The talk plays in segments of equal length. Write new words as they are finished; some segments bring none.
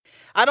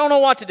I don't know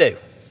what to do.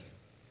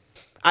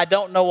 I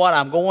don't know what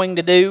I'm going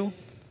to do.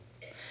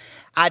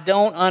 I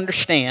don't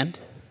understand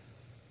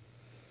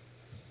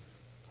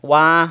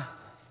why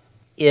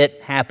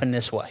it happened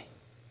this way.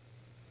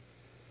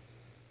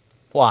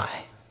 Why?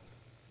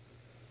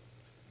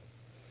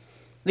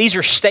 These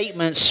are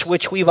statements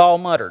which we've all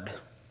muttered.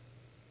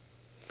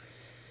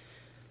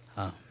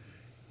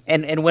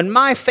 And when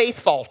my faith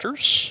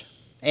falters,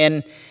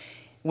 and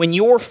when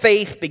your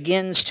faith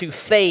begins to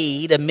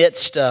fade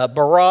amidst a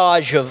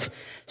barrage of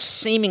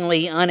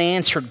seemingly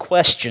unanswered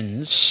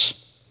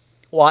questions,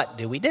 what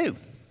do we do?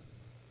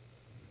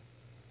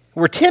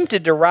 We're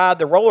tempted to ride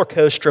the roller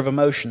coaster of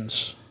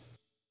emotions.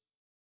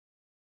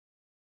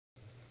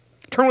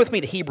 Turn with me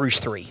to Hebrews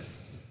 3.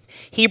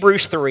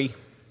 Hebrews 3.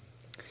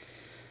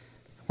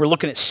 We're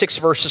looking at 6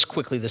 verses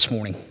quickly this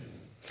morning.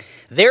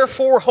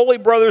 Therefore, holy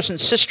brothers and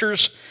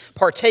sisters,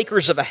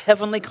 partakers of a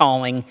heavenly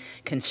calling,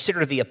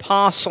 consider the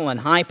apostle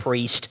and high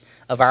priest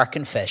of our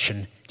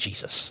confession,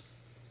 Jesus.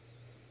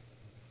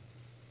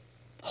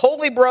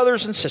 Holy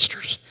brothers and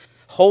sisters,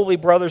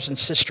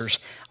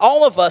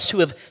 all of us who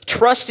have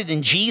trusted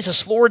in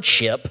Jesus'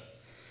 lordship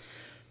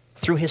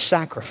through his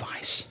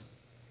sacrifice,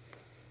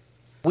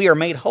 we are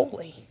made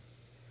holy.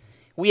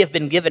 We have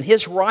been given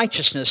his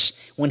righteousness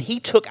when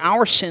he took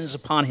our sins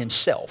upon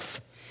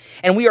himself.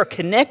 And we are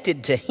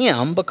connected to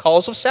him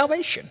because of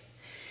salvation.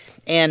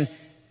 And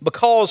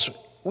because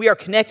we are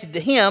connected to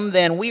him,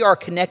 then we are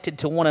connected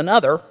to one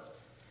another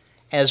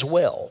as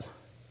well.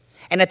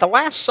 And at the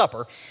Last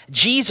Supper,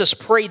 Jesus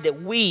prayed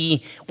that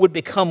we would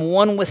become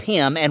one with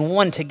him and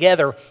one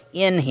together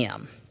in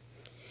him.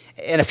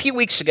 And a few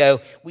weeks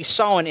ago, we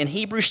saw in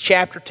Hebrews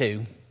chapter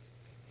 2,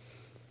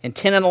 in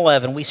 10 and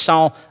 11, we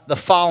saw the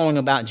following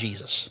about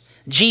Jesus.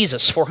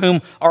 Jesus, for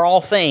whom are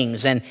all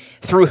things, and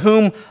through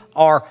whom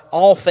are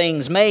all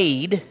things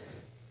made,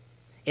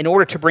 in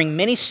order to bring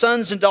many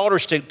sons and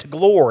daughters to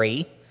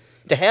glory,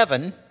 to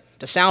heaven,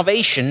 to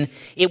salvation,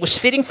 it was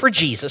fitting for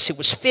Jesus, it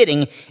was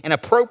fitting and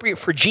appropriate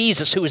for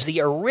Jesus, who is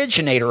the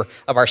originator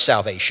of our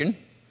salvation,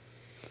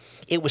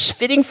 it was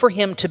fitting for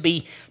him to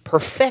be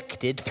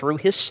perfected through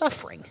his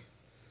suffering,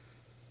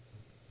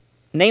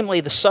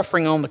 namely the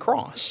suffering on the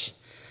cross.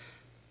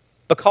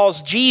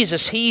 Because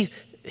Jesus, he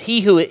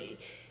who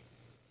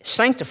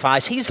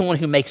sanctifies, he's the one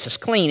who makes us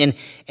clean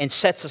and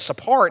sets us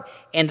apart.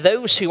 And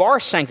those who are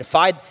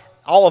sanctified,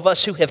 all of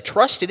us who have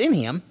trusted in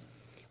him,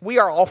 we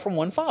are all from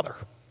one Father.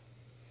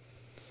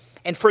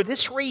 And for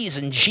this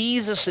reason,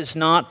 Jesus is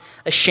not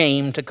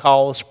ashamed to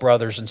call us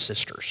brothers and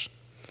sisters.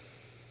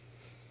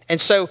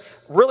 And so,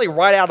 really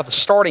right out of the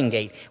starting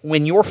gate,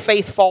 when your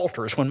faith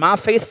falters, when my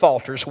faith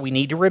falters, we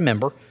need to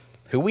remember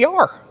who we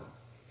are.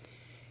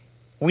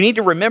 We need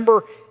to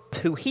remember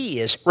who he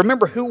is.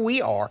 Remember who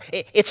we are.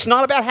 It's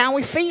not about how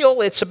we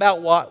feel, it's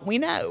about what we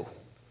know.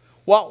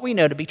 What we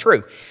know to be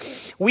true.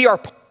 We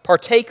are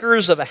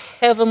partakers of a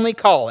heavenly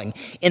calling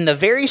in the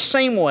very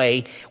same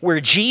way where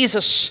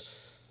Jesus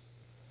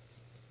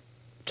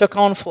took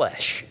on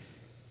flesh,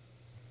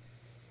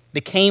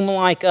 became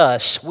like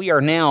us. We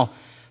are now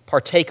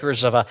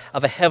partakers of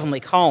a heavenly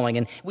calling.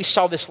 And we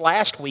saw this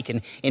last week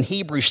in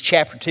Hebrews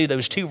chapter 2,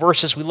 those 2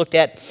 verses we looked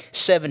at,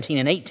 17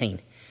 and 18.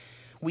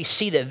 We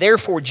see that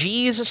therefore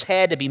Jesus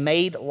had to be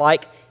made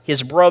like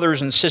his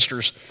brothers and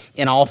sisters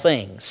in all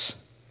things,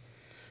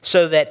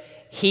 so that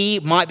he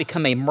might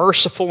become a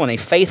merciful and a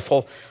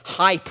faithful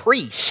high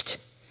priest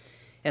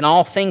in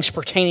all things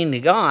pertaining to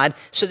God,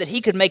 so that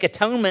he could make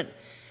atonement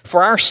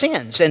for our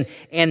sins. And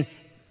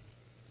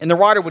the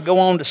writer would go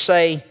on to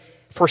say,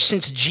 for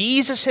since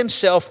Jesus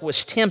himself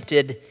was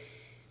tempted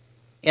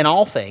in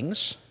all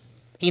things,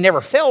 he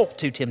never fell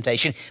to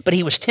temptation, but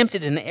he was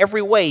tempted in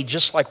every way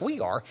just like we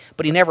are,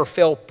 but he never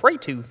fell prey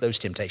to those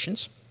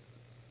temptations.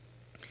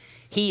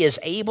 He is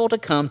able to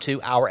come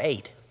to our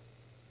aid.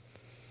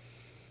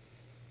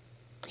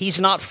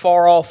 He's not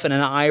far off in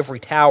an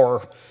ivory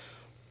tower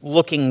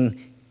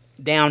looking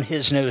down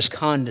his nose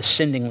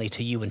condescendingly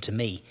to you and to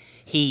me.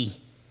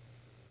 He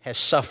has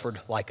suffered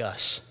like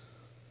us.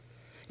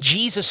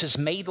 Jesus is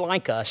made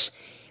like us.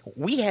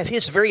 We have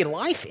his very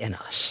life in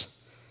us.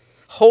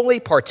 Holy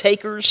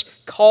partakers,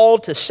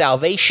 called to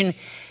salvation,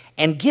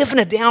 and given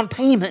a down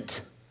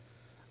payment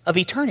of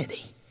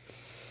eternity.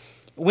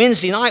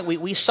 Wednesday night,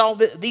 we saw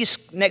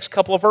these next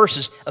couple of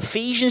verses.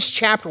 Ephesians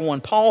chapter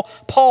 1,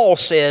 Paul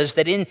says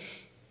that in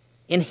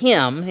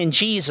him, in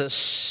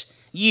Jesus,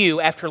 you,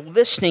 after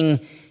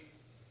listening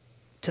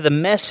to the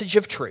message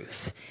of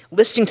truth,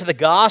 listening to the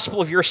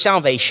gospel of your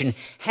salvation,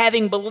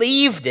 having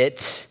believed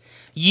it,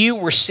 you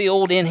were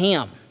sealed in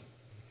him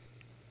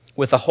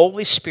with the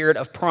Holy Spirit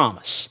of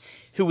promise,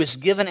 who was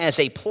given as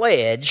a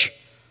pledge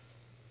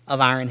of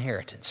our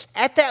inheritance.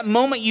 At that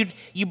moment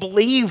you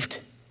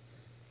believed,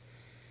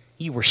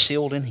 you were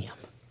sealed in him.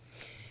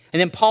 And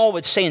then Paul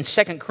would say in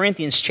 2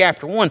 Corinthians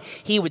chapter 1,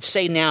 he would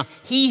say, now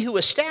he who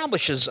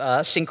establishes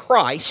us in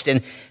Christ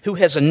and who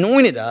has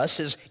anointed us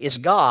is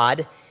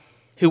God,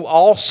 who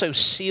also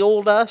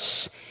sealed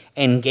us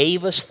and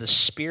gave us the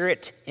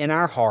Spirit in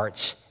our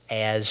hearts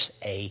as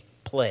a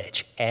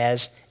pledge,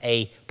 as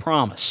a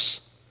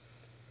promise.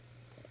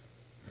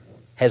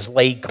 has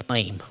laid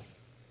claim.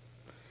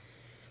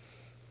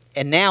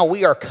 And now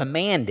we are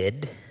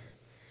commanded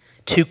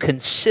to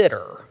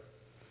consider,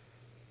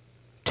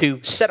 to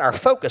set our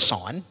focus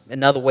on,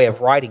 another way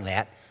of writing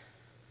that,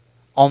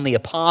 on the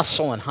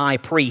apostle and high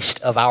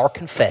priest of our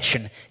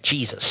confession,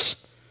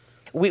 Jesus.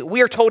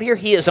 We are told here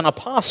he is an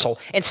apostle.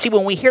 And see,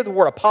 when we hear the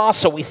word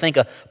apostle, we think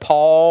of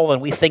Paul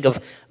and we think of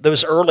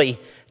those early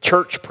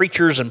church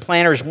preachers and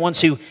planners, ones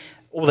who,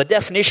 well, the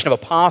definition of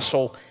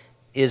apostle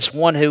is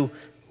one who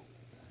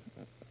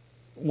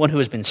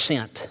has been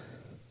sent.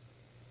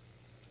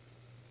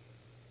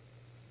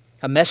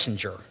 A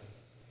messenger,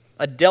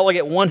 a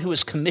delegate, one who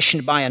is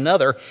commissioned by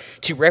another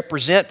to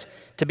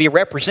be a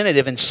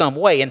representative in some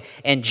way.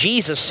 And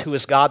Jesus, who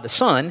is God the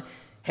Son,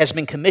 has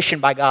been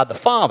commissioned by God the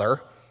Father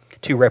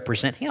to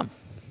represent him.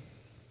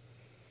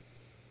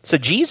 So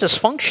Jesus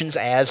functions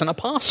as an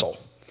apostle.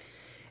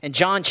 In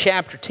John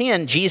chapter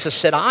 10, Jesus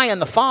said, I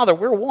and the Father,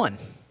 we're one.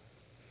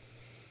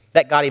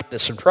 That got him into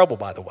some trouble,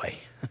 by the way.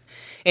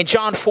 In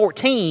John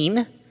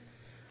 14,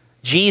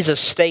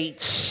 Jesus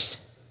states,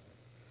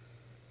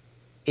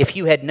 if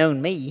you had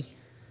known me,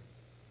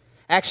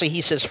 actually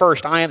he says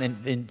first, I am,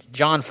 in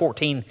John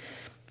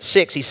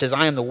 14:6, he says,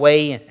 I am the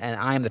way, and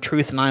I am the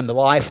truth, and I am the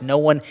life. No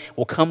one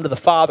will come to the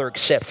Father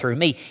except through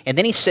me. And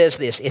then he says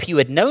this, if you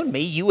had known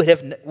me, you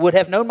would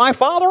have known my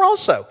Father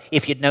also,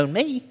 if you'd known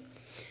me.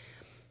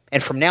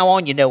 And from now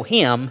on, you know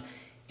him,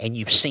 and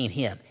you've seen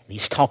him. And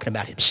he's talking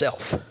about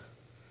himself.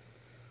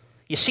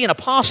 You see, an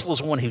apostle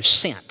is one who's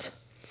sent.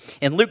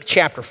 In Luke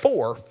chapter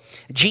 4,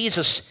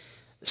 Jesus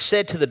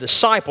said to the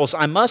disciples,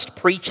 I must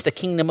preach the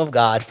kingdom of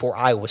God, for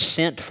I was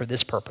sent for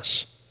this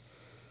purpose.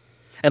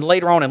 And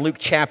later on in Luke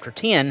chapter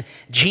 10,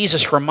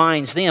 Jesus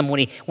reminds them when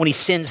he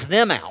sends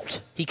them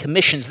out, he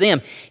commissions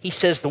them, he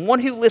says, the one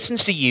who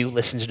listens to you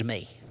listens to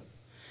me.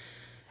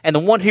 And the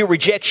one who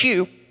rejects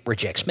you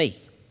rejects me.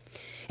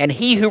 And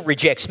he who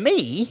rejects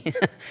me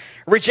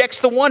rejects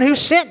the one who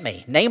sent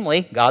me,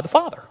 namely God the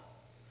Father.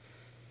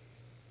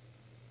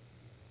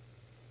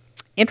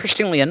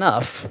 Interestingly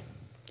enough,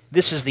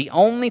 this is the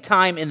only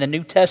time in the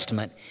New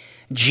Testament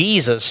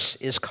Jesus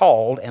is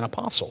called an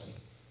apostle.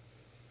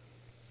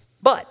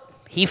 But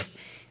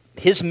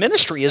his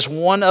ministry is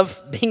one of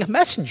being a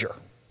messenger.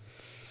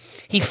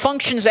 He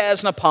functions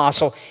as an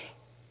apostle,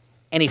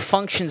 and he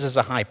functions as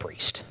a high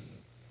priest.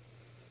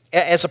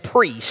 As a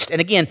priest,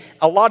 and again,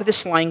 a lot of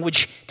this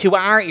language to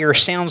our ear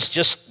sounds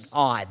just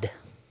odd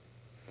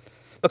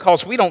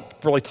because we don't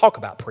really talk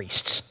about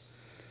priests.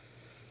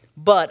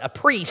 But a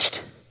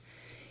priest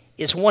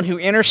is one who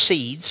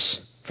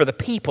intercedes for the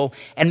people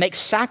and makes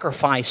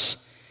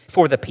sacrifice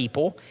for the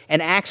people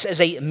and acts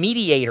as a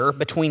mediator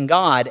between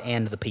God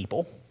and the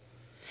people.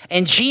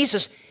 And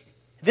Jesus,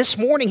 this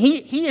morning,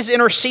 he is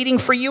interceding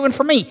for you and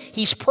for me.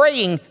 He's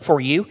praying for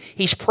you.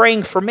 He's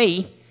praying for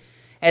me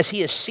as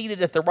he is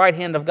seated at the right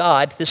hand of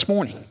God this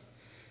morning.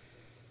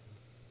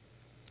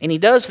 And he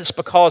does this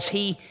because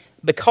he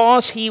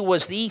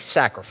was the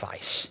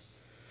sacrifice.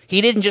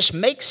 He didn't just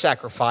make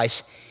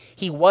sacrifice,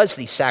 he was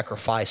the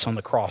sacrifice on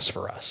the cross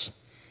for us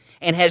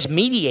and has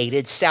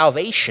mediated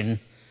salvation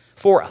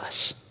for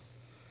us.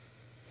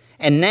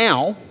 And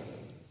now,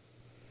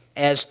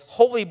 as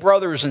holy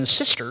brothers and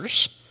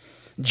sisters,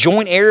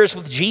 joint heirs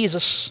with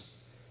Jesus,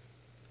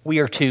 we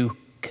are to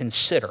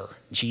consider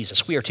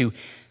Jesus. We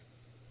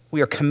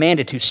are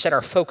commanded to set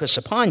our focus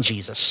upon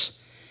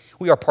Jesus.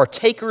 We are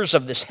partakers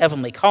of this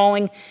heavenly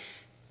calling.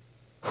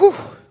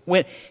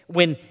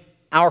 When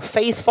our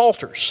faith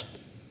falters,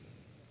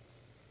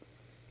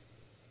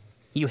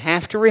 you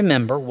have to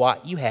remember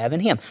what you have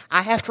in him.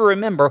 I have to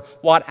remember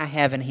what I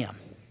have in him.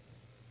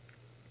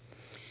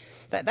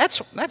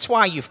 That's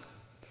why you've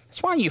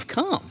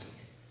come.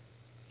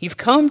 You've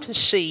come to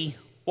see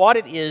what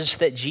it is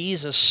that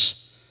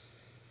Jesus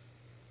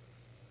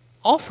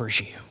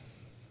offers you.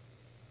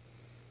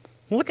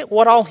 Look at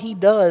what all he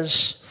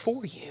does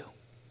for you.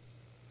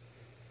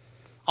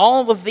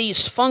 All of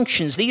these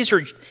functions, these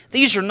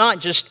are not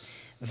just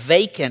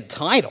vacant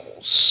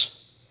titles.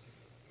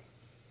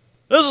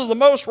 This is the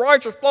most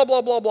righteous blah,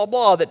 blah, blah, blah,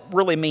 blah, that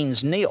really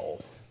means nil.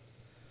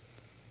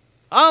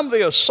 I'm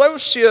the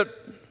associate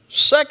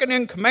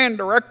second-in-command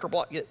director.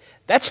 Blah.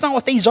 That's not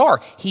what these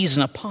are. He's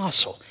an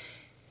apostle.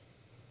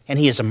 And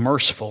he is a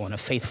merciful and a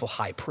faithful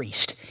high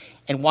priest.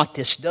 And what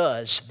this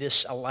does,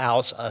 this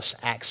allows us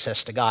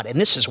access to God.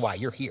 And this is why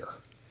you're here.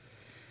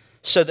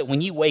 So that when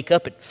you wake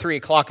up at 3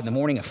 o'clock in the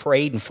morning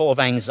afraid and full of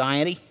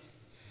anxiety,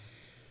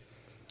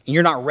 and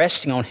you're not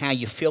resting on how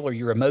you feel or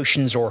your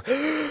emotions, or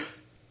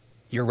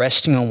you're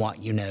resting on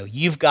what you know.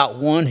 You've got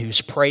one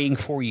who's praying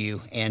for you,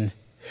 and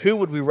who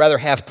would we rather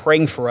have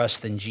praying for us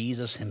than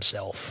Jesus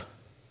himself?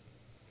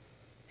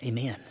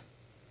 Amen.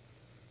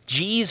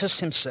 Jesus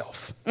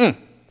himself. Well,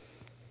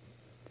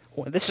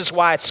 this is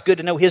why it's good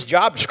to know his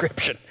job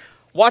description.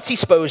 What's he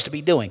supposed to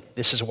be doing?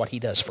 This is what he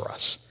does for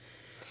us.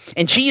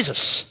 And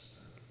Jesus,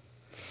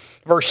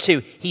 verse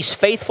 2, he's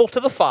faithful to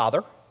the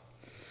Father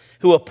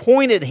who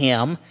appointed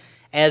him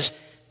as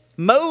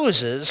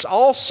Moses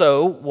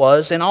also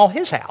was in all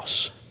his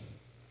house.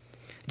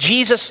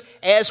 Jesus,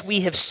 as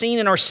we have seen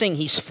in our sing,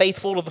 he's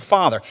faithful to the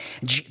Father.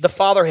 The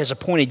Father has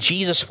appointed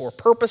Jesus for a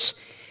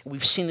purpose.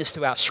 We've seen this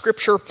throughout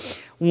Scripture.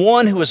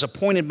 One who is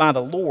appointed by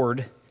the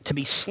Lord to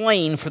be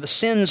slain for the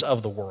sins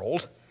of the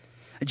world.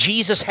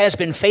 Jesus has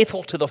been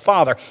faithful to the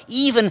Father,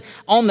 even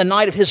on the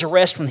night of his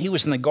arrest when he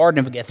was in the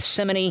Garden of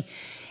Gethsemane,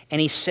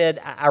 and he said,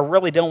 I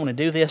really don't want to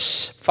do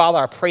this. Father,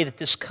 I pray that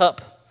this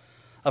cup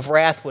of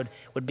wrath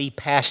would be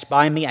passed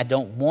by me. I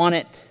don't want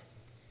it.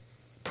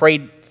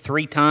 Prayed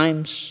 3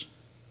 times.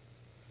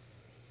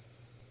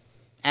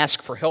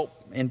 Asked for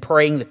help in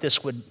praying that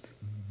this would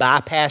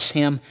bypass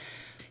him.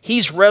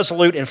 He's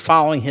resolute in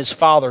following his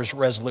Father's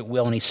resolute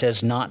will, and he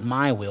says, not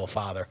my will,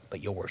 Father,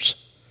 but yours.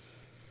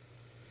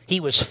 He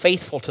was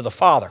faithful to the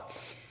Father.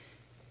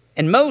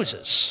 And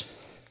Moses.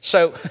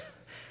 So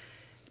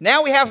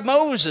now we have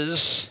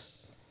Moses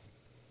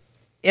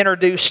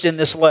introduced in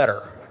this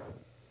letter.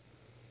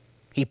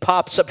 He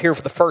pops up here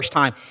for the first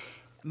time.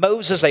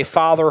 Moses, a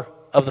father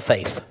of the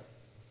faith.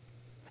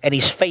 And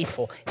he's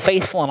faithful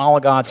in all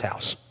of God's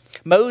house.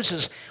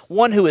 Moses,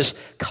 one who is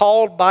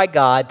called by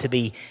God to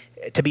be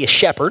a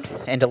shepherd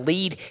and to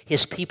lead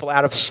his people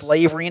out of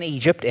slavery in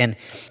Egypt and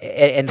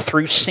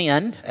through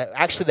sin.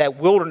 Actually, that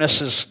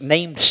wilderness is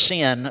named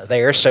Sin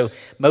there. So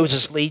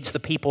Moses leads the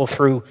people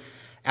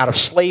out of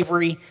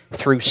slavery,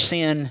 through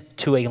sin,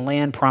 to a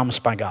land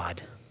promised by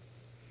God.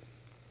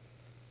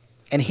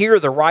 And here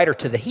the writer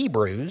to the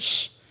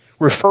Hebrews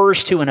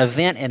refers to an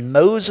event in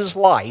Moses'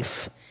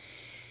 life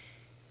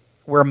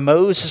where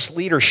Moses'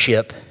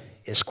 leadership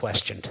is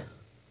questioned.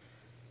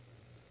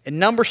 In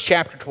Numbers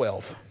chapter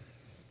 12,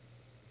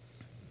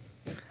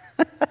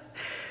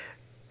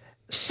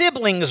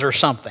 siblings or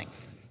something.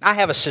 I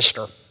have a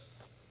sister.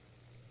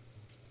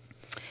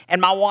 And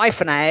my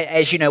wife and I,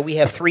 as you know, we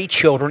have 3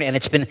 children, and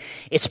it's been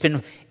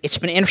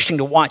interesting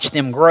to watch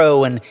them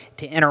grow and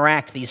to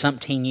interact these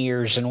umpteen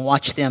years and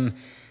watch them,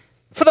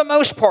 for the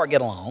most part, get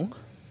along.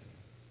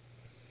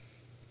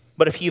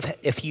 But if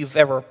you've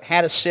ever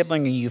had a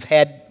sibling, or you've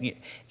had,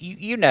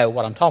 you know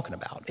what I'm talking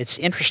about. It's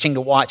interesting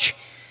to watch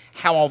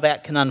how all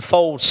that can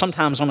unfold,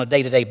 sometimes on a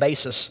day-to-day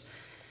basis.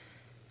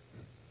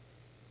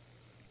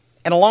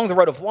 And along the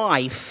road of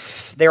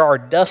life, there are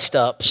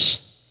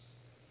dust-ups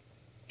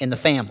in the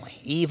family,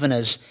 even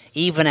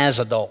as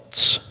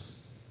adults.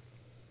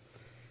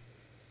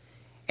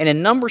 And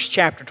in Numbers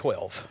chapter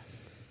 12,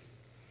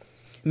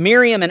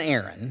 Miriam and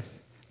Aaron,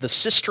 the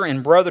sister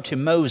and brother to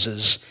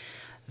Moses,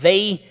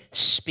 they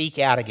speak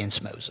out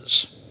against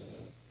Moses.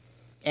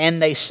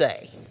 And they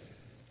say,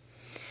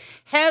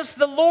 has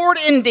the Lord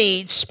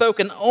indeed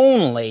spoken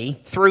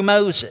only through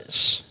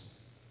Moses?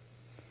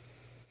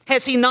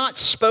 Has he not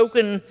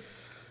spoken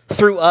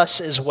through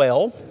us as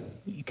well?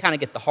 You kind of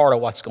get the heart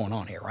of what's going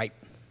on here, right?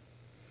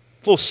 A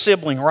little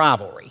sibling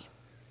rivalry.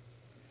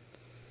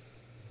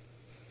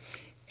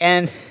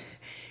 And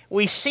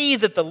we see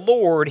that the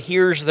Lord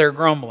hears their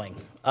grumbling.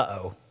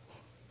 Uh-oh.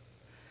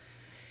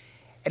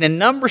 And in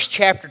Numbers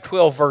chapter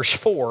 12, verse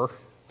 4,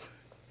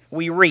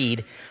 we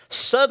read,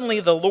 suddenly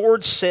the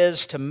Lord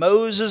says to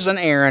Moses and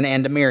Aaron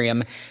and to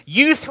Miriam,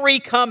 you 3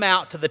 come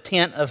out to the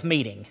tent of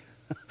meeting.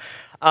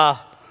 I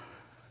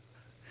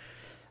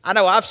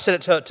know I've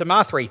said it to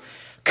my 3.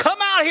 Come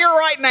out here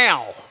right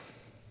now.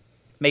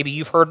 Maybe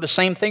you've heard the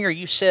same thing, or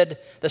you said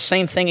the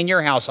same thing in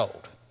your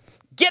household.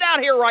 Get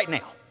out here right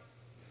now.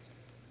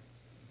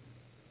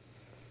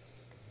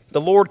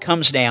 The Lord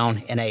comes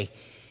down in a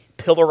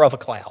pillar of a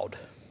cloud,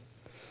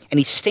 and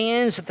he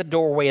stands at the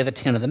doorway of the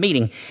tent of the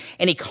meeting,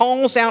 and he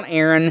calls out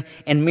Aaron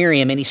and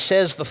Miriam, and he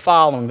says the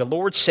following. The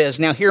Lord says,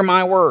 now hear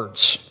my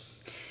words.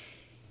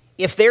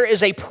 If there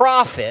is a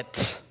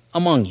prophet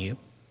among you,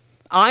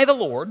 I, the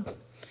Lord,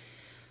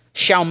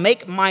 shall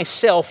make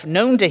myself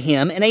known to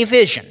him in a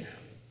vision.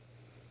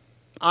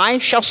 I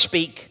shall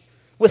speak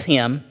with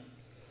him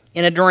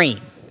in a dream.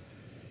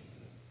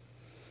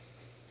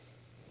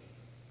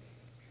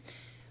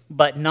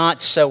 But not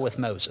so with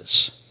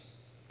Moses.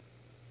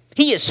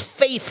 He is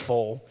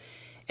faithful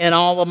in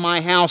all of my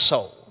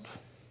household.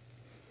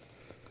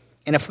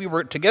 And if we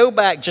were to go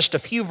back just a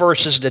few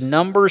verses to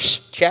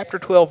Numbers chapter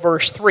 12,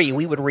 verse 3,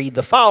 we would read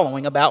the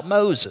following about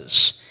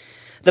Moses.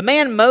 The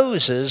man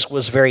Moses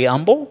was very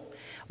humble,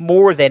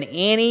 more than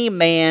any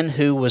man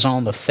who was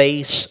on the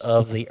face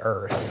of the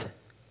earth.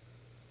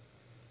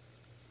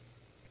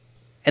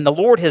 And the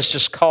Lord has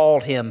just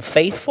called him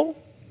faithful.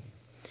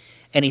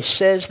 And he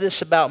says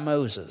this about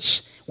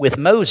Moses. With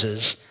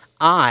Moses,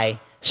 I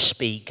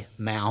speak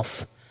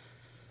mouth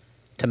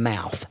to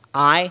mouth.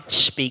 I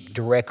speak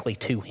directly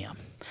to him.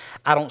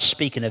 I don't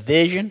speak in a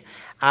vision.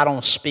 I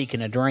don't speak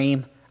in a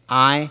dream.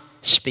 I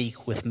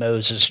speak with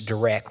Moses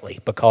directly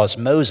because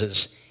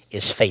Moses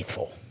is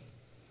faithful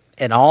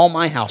in all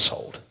my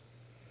household.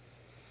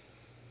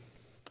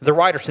 The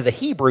writer to the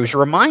Hebrews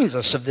reminds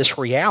us of this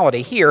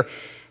reality here.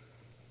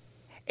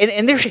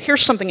 And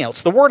here's something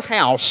else. The word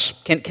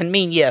house can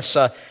mean, yes,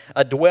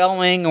 a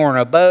dwelling or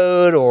an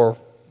abode or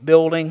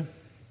building.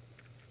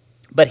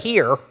 But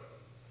here,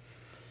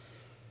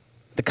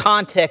 the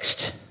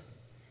context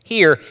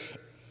here,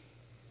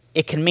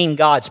 it can mean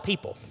God's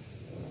people.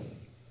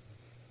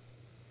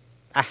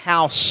 a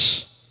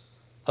house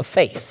of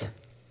faith.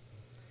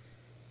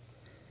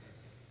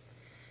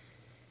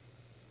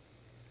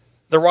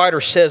 The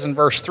writer says in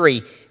verse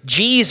 3,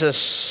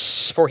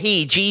 Jesus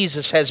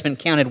has been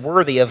counted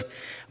worthy of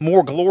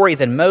more glory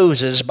than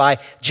Moses by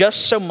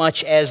just so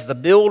much as the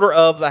builder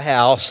of the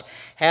house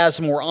has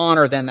more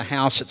honor than the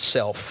house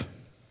itself.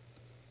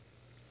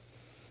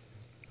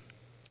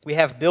 We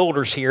have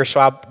builders here, so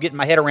I'm getting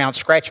my head around,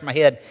 scratching my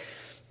head.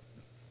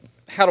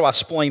 How do I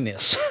explain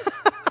this?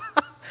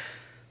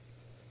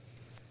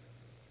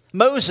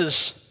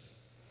 Moses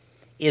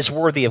is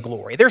worthy of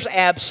glory. There's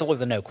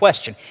absolutely no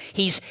question.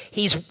 He's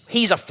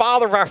a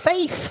father of our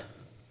faith.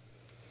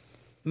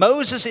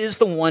 Moses is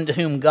the one to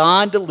whom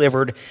God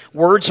delivered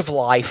words of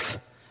life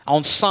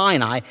on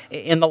Sinai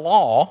in the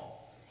law,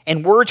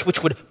 and words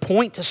which would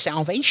point to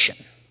salvation.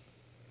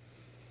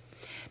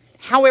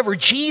 However,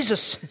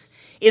 Jesus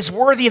is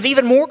worthy of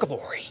even more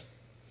glory.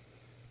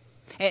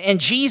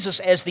 And Jesus,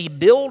 as the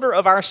builder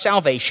of our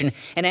salvation,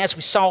 and as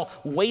we saw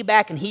way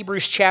back in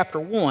Hebrews chapter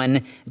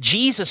 1,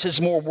 Jesus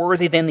is more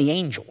worthy than the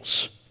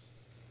angels.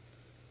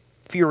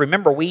 If you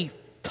remember, we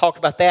talked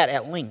about that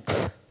at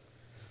length.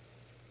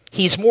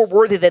 He's more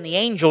worthy than the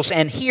angels,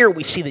 and here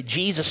we see that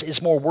Jesus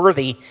is more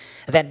worthy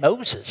than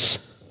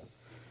Moses.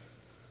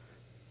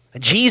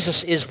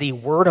 Jesus is the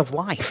word of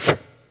life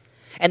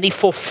and the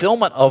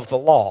fulfillment of the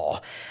law,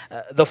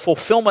 the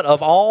fulfillment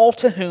of all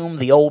to whom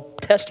the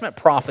Old Testament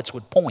prophets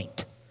would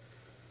point.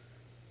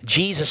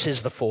 Jesus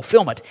is the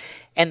fulfillment.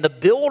 And the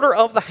builder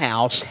of the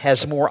house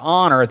has more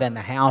honor than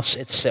the house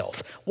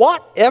itself.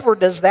 Whatever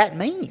does that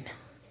mean?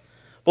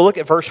 Well, look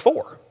at verse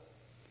 4.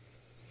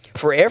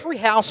 For every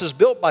house is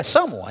built by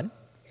someone,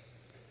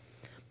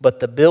 but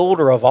the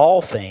builder of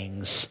all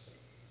things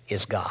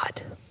is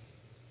God.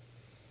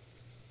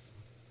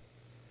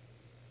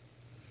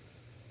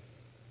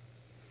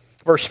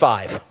 Verse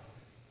 5.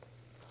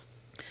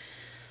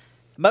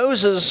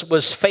 Moses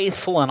was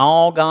faithful in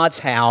all God's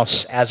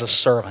house as a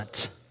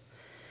servant,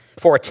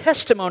 for a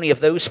testimony of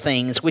those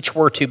things which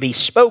were to be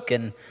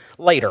spoken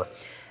later.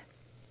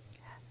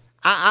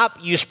 I've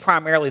used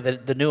primarily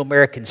the New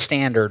American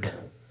Standard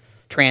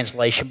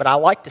translation, but I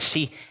like to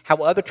see how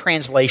other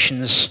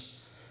translations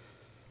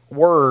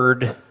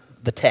word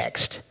the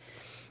text.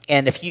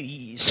 And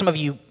some of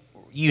you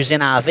use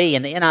NIV,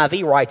 and the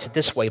NIV writes it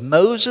this way: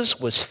 Moses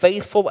was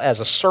faithful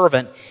as a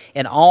servant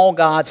in all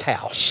God's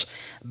house,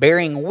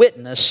 bearing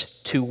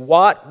witness to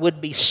what would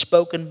be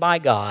spoken by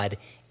God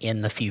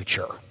in the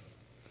future.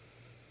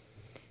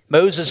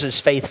 Moses is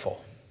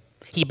faithful.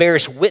 He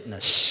bears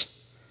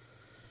witness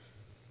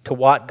to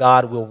what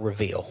God will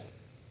reveal.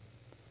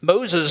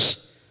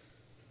 Moses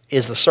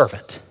is the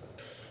servant.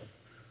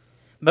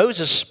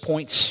 Moses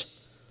points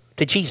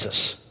to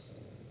Jesus.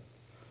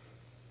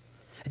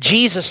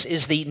 Jesus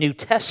is the New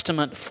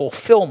Testament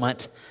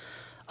fulfillment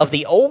of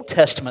the Old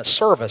Testament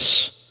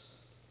service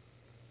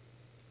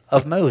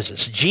of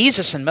Moses.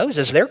 Jesus and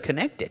Moses, they're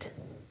connected.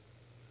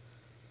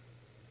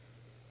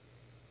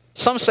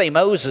 Some say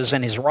Moses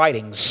and his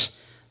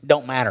writings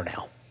don't matter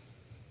now.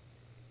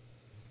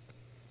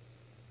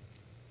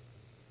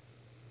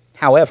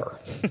 However,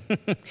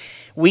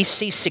 we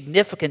see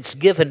significance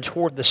given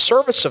toward the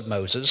service of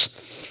Moses,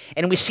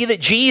 and we see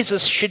that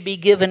Jesus should be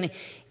given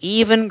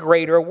even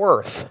greater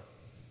worth.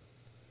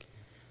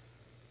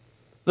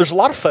 There's a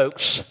lot of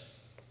folks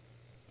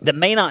that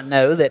may not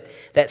know that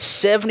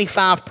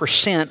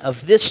 75%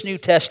 of this New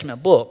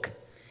Testament book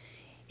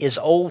is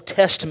Old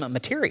Testament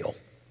material,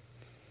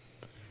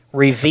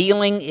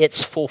 revealing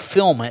its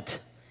fulfillment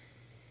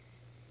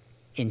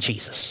in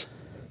Jesus.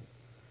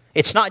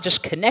 It's not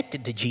just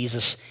connected to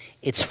Jesus,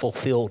 it's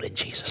fulfilled in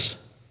Jesus.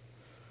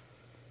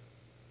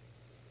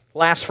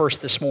 Last verse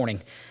this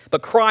morning.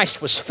 But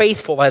Christ was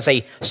faithful as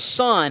a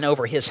son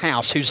over his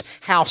house, whose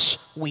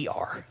house we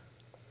are.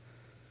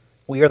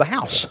 We are the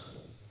house.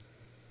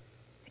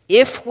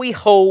 If we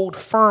hold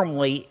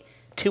firmly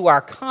to our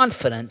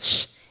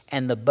confidence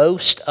and the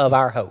boast of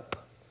our hope.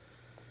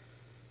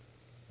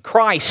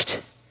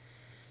 Christ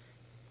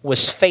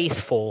was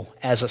faithful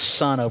as a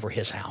son over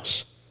his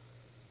house.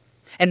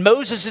 And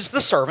Moses is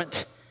the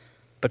servant,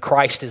 but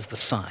Christ is the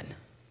son.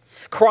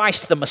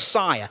 Christ the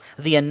Messiah,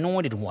 the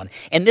anointed one.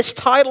 And this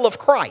title of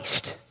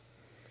Christ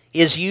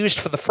is used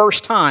for the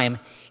first time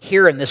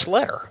here in this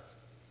letter.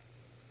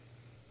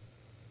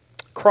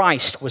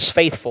 Christ was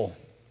faithful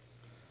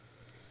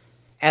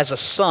as a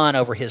son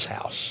over his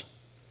house.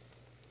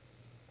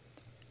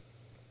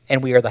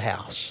 And we are the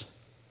house.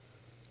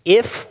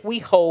 If we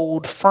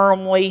hold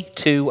firmly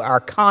to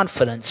our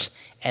confidence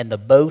and the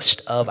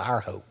boast of our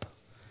hope.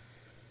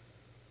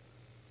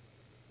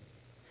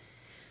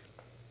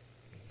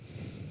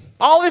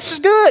 All this is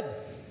good.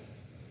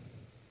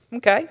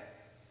 Okay.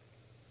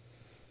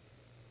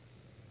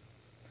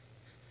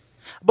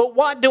 But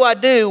what do I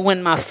do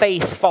when my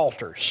faith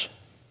falters?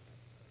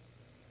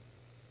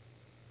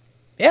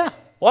 Yeah,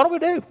 what do we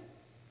do?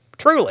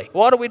 Truly,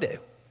 what do we do?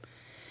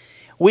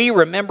 We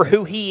remember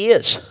who he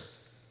is.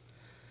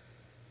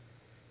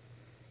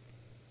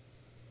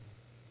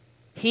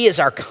 He is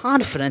our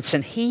confidence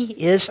and he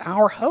is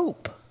our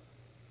hope.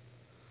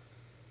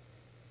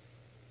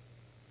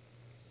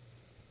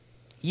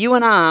 You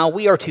and I,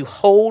 we are to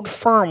hold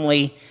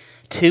firmly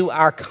to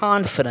our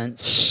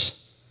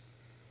confidence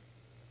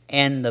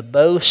and the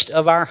boast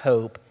of our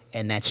hope,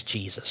 and that's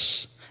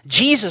Jesus.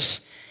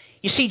 Jesus,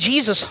 you see,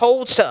 Jesus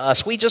holds to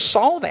us. We just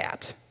saw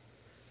that.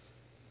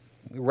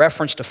 We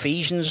referenced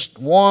Ephesians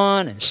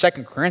 1 and 2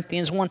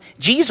 Corinthians 1.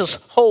 Jesus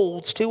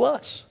holds to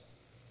us.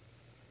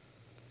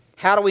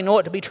 How do we know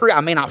it to be true?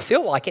 I may not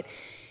feel like it.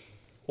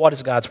 What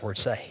does God's Word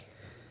say?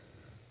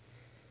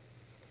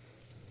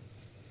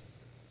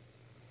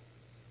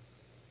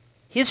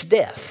 His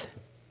death,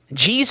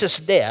 Jesus'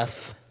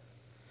 death,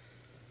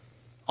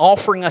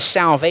 offering us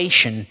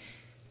salvation,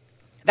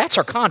 that's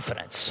our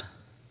confidence.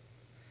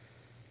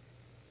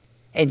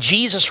 And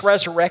Jesus'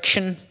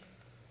 resurrection,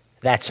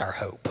 that's our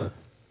hope.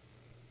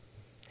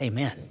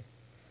 Amen.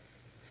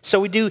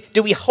 So do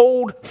we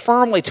hold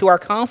firmly to our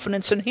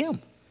confidence in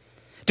Him?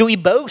 Do we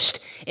boast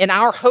in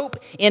our hope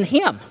in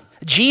Him?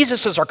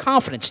 Jesus is our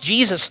confidence.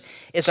 Jesus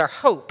is our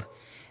hope.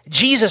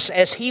 Jesus,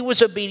 as He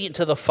was obedient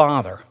to the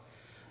Father,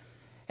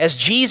 as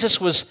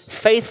Jesus was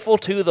faithful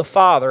to the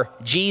Father,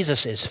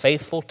 Jesus is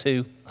faithful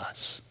to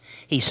us.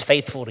 He's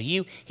faithful to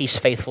you. He's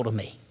faithful to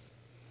me.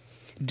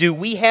 Do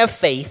we have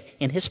faith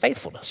in His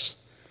faithfulness?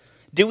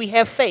 Do we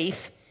have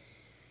faith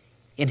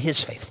in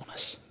His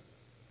faithfulness?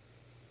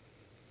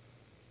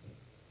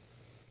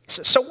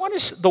 So what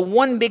is the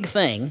one big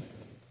thing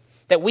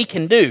that we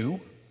can do?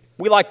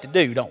 We like to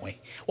do, don't we?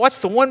 What's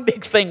the one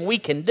big thing we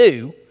can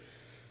do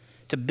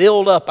to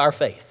build up our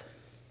faith?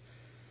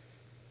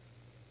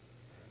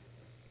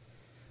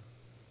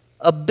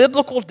 A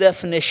biblical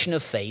definition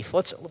of faith.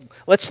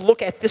 Let's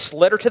look at this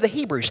letter to the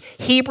Hebrews.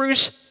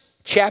 Hebrews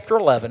chapter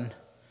 11,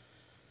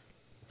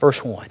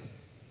 verse 1.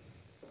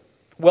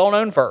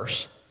 Well-known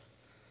verse.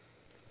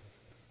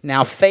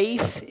 Now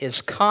faith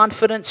is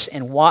confidence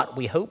in what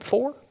we hope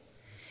for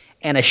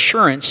and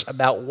assurance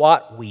about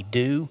what we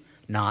do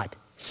not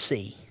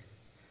see.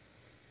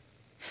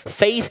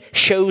 Faith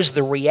shows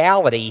the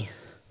reality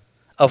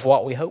of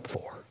what we hope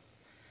for.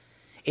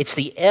 It's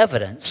the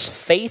evidence,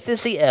 faith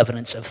is the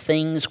evidence of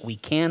things we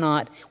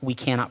cannot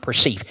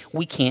perceive.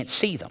 We can't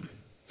see them.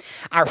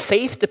 Our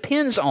faith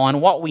depends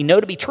on what we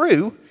know to be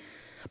true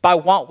by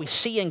what we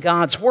see in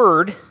God's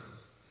Word,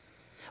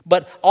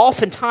 but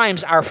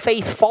oftentimes our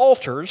faith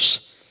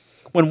falters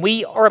when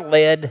we are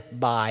led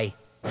by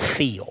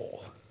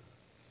feel.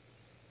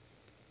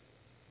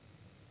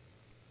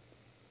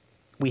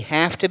 We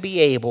have to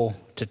be able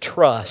to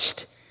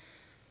trust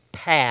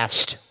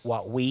past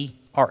what we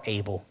are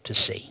able to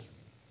see.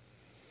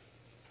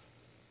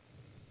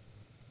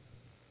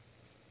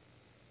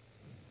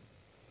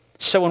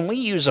 So when we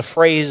use a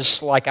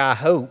phrase like "I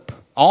hope,"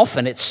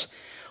 often it's,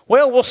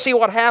 well, we'll see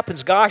what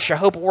happens. Gosh, I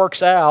hope it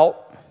works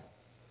out.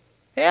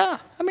 Yeah,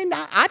 I mean,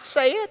 I'd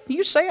say it.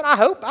 You say it, I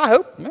hope.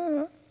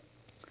 Yeah.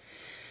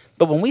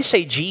 But when we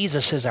say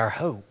Jesus is our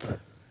hope,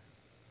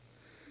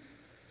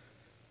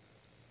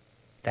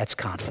 that's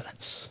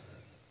confidence.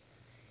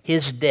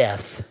 His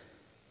death,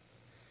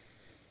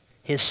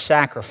 His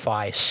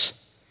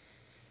sacrifice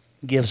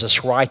gives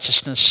us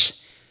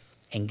righteousness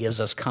and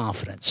gives us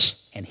confidence.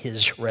 And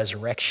His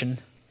resurrection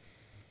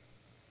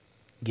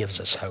gives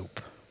us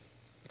hope.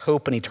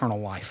 Hope and eternal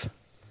life.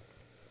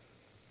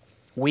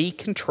 We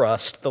can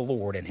trust the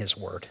Lord in His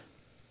Word.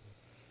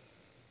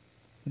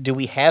 Do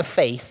we have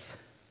faith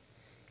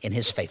in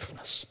His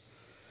faithfulness?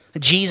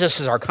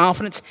 Jesus is our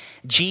confidence.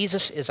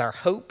 Jesus is our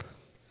hope.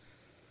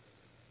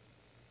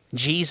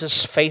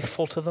 Jesus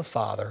faithful to the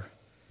Father.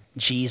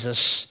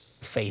 Jesus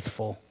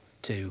faithful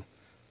to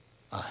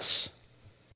us.